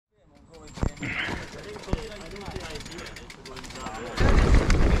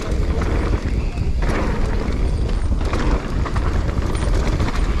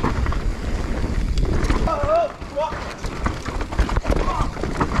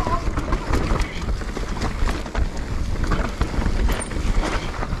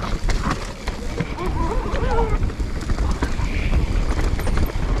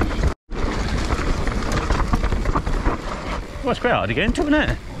Well, it's quite hard to get into, isn't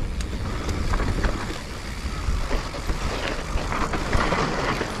it?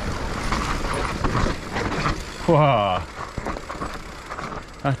 Wow,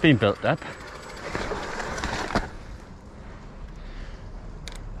 that's been built up.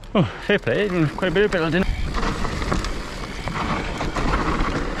 Oh, fair play, quite a bit of building.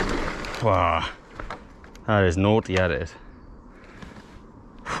 Wow, that is naughty, that is.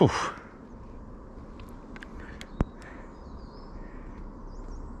 Whew.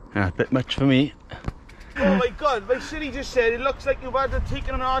 That's a bit much for me. Oh my god, my silly just said it looks like you've had to take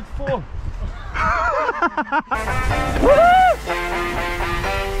an hard fall.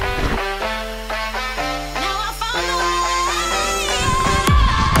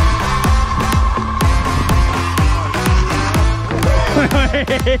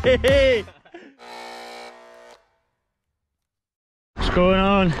 What's going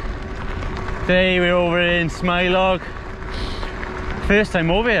on? Today we're over in Smilog. First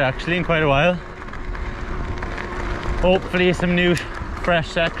time over here actually in quite a while. Hopefully some new fresh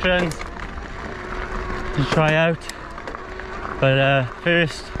sections to try out. But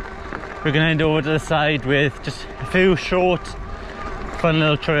first we're gonna head over to the side with just a few short fun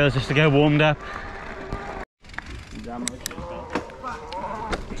little trails just to get warmed up.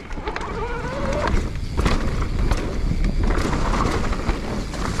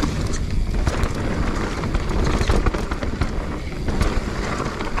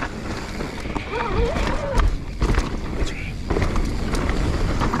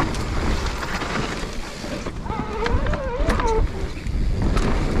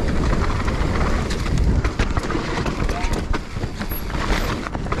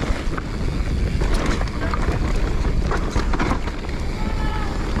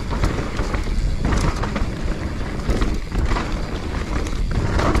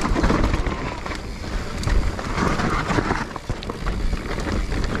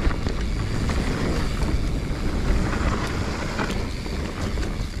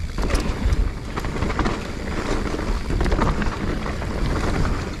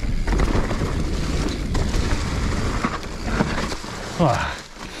 Wow,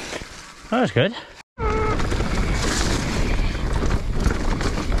 that was good.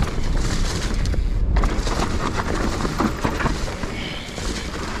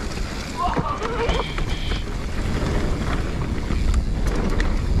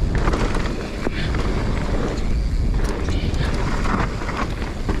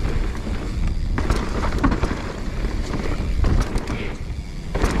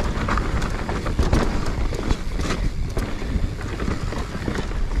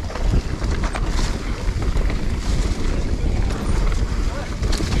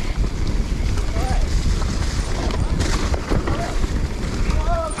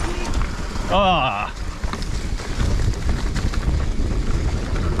 Ah.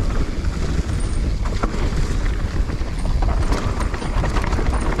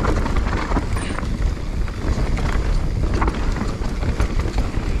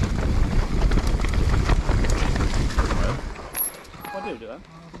 What do you do that?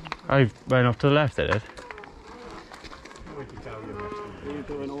 I went off to the left, I did. Are you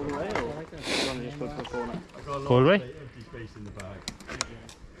going all the way or you want to just go to the corner? All the way? Empty space in the bag.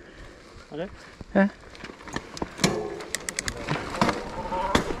 Okay. Yeah.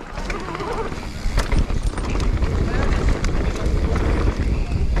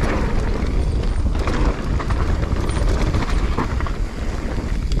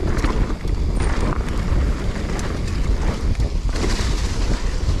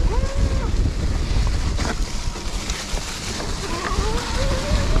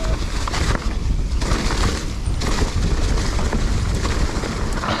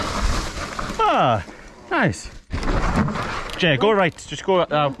 Ah, nice. Jay, go right. Just go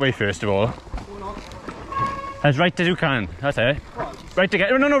that way first of all. As right as you can. That's it. Right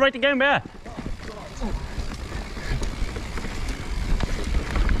again. No, right again, there.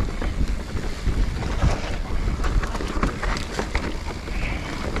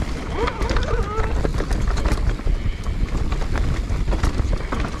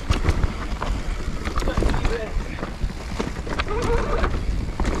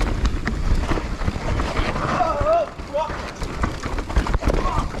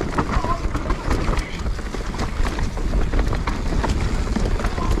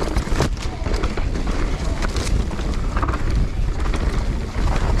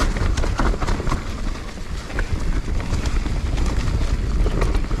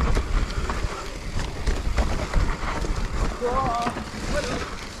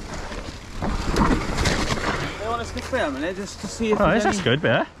 for a minute just to see if Oh, there's that's any... good,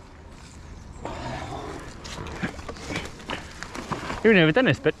 bear. You've never done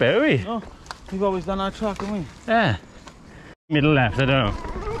this bit, bear, have we? No, we've always done our track, haven't we? Yeah. Middle left, I don't know.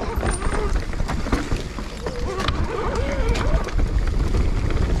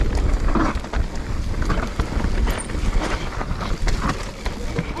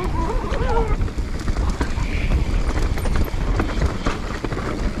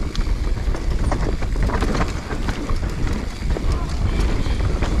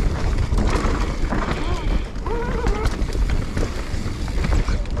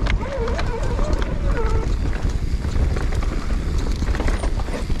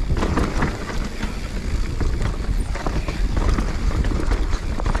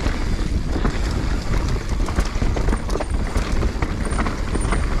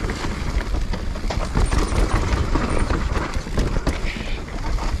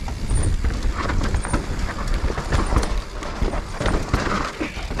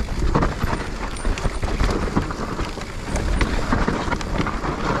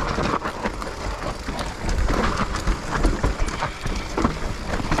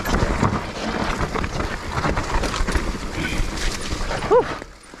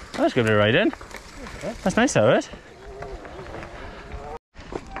 That's good to ride in. That's nice, though, it?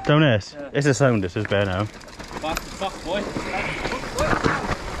 Don't it? Yeah. It's a sound, this is better now. Back the fuck, boy.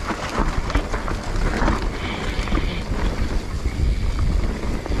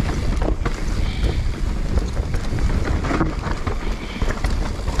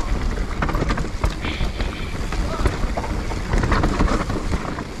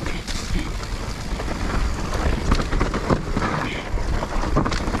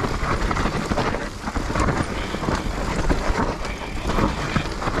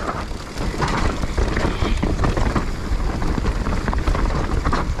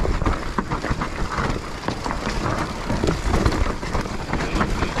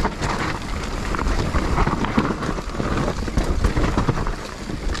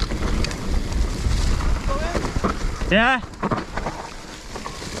 Yeah?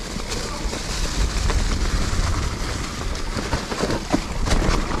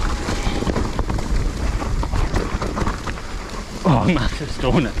 Oh, massive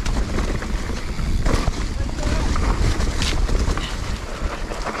stone it.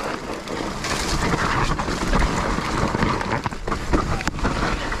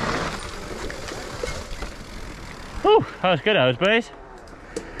 Oh, that was good, that was boys.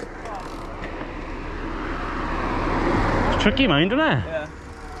 Tricky mind, isn't it? Yeah.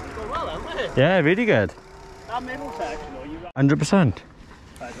 Going well, haven't it? Yeah, really good. That middle section, though, you 100%.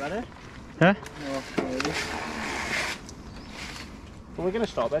 right, ready? Yeah? No, really. Well, we're going to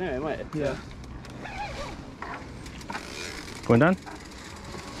stop anyway, mate. Yeah. Going down?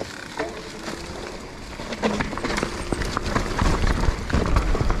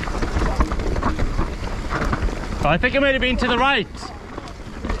 Oh, I think it might have been to the right.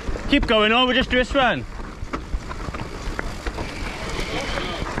 Keep going on, we'll just do this one.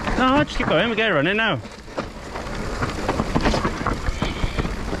 No, just keep going, we'll get it running now.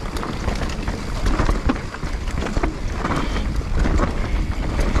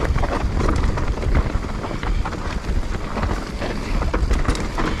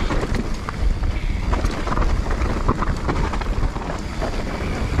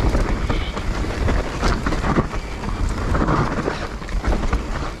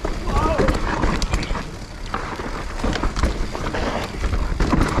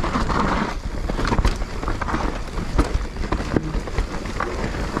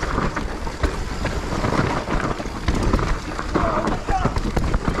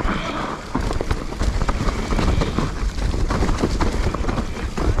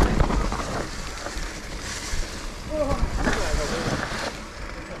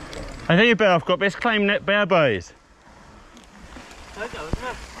 I think you better have got this climbing it bare, boys. I like that, isn't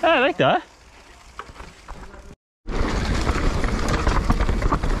it? Yeah, I like that.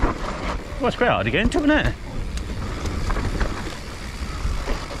 Well, it's quite hard to get into, isn't it?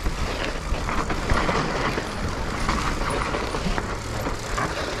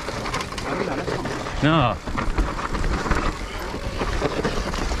 No.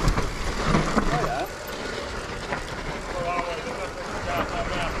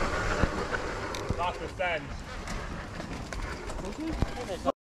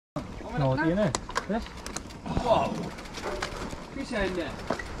 Naughty, innit? This? Whoa! Who's saying that?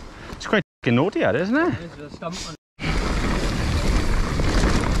 It's quite f***ing naughty, that, isn't it? This is a stump on.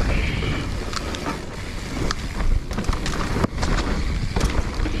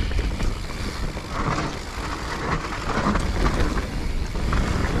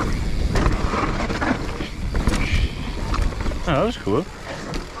 was cool.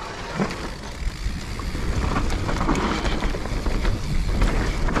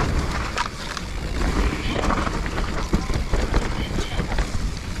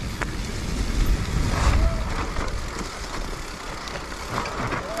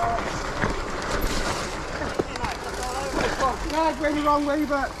 Yeah, going the wrong way,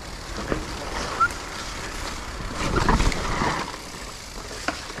 but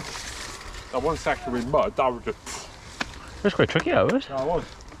that one section with mud, that was just... It was quite tricky, that was. Yeah, it was.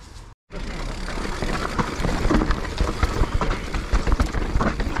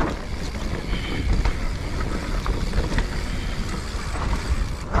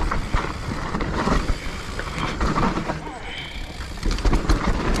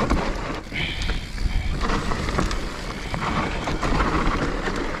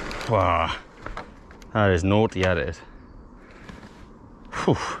 Wow, that is naughty, that is.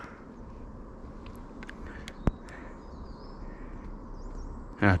 Whew.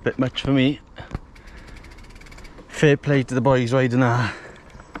 A bit much for me. Fair play to the boys riding that.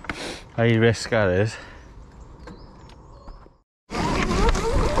 High risk, that is.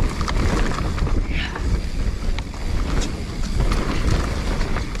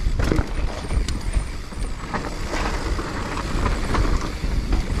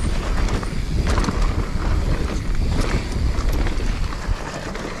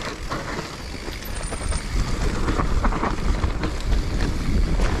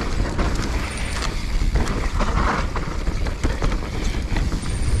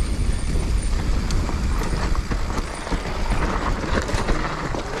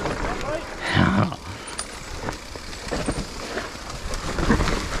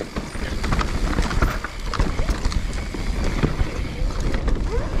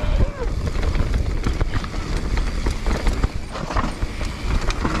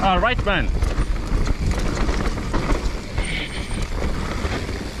 All right, man.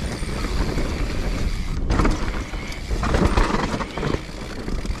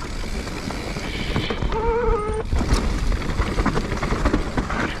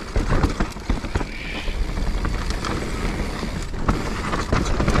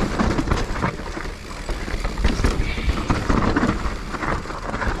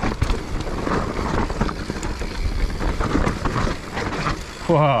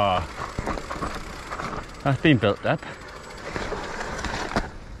 Wow, that's been built up.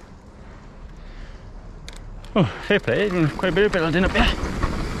 Oh, fair play, quite a bit of building up here.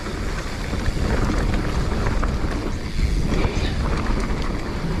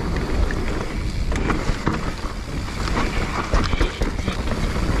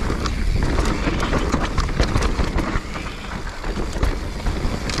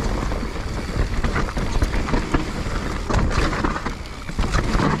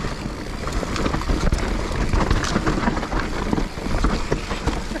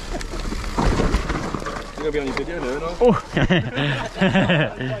 You're going to be on your video now, no? Oh!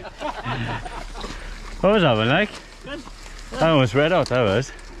 What was that one like? Good. That one was red out, that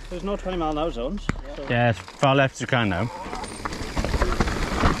was. There's no 20-mile-an-hour zones. So. Yeah, as far left as you can now.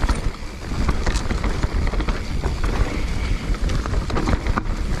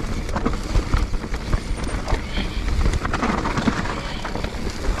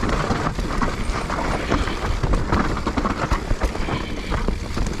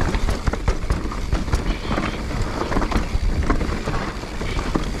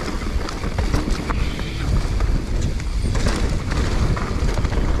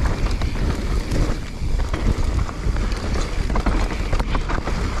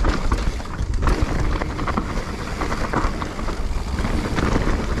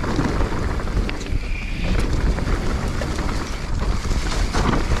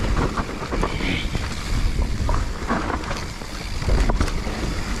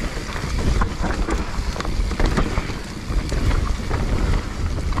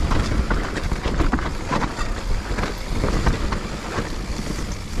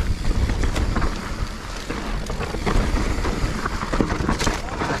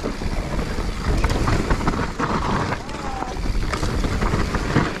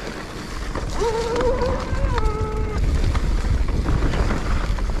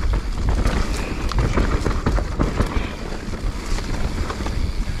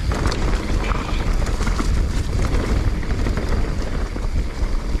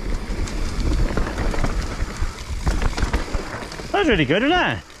 That was really good, isn't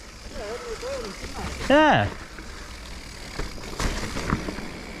it? Yeah.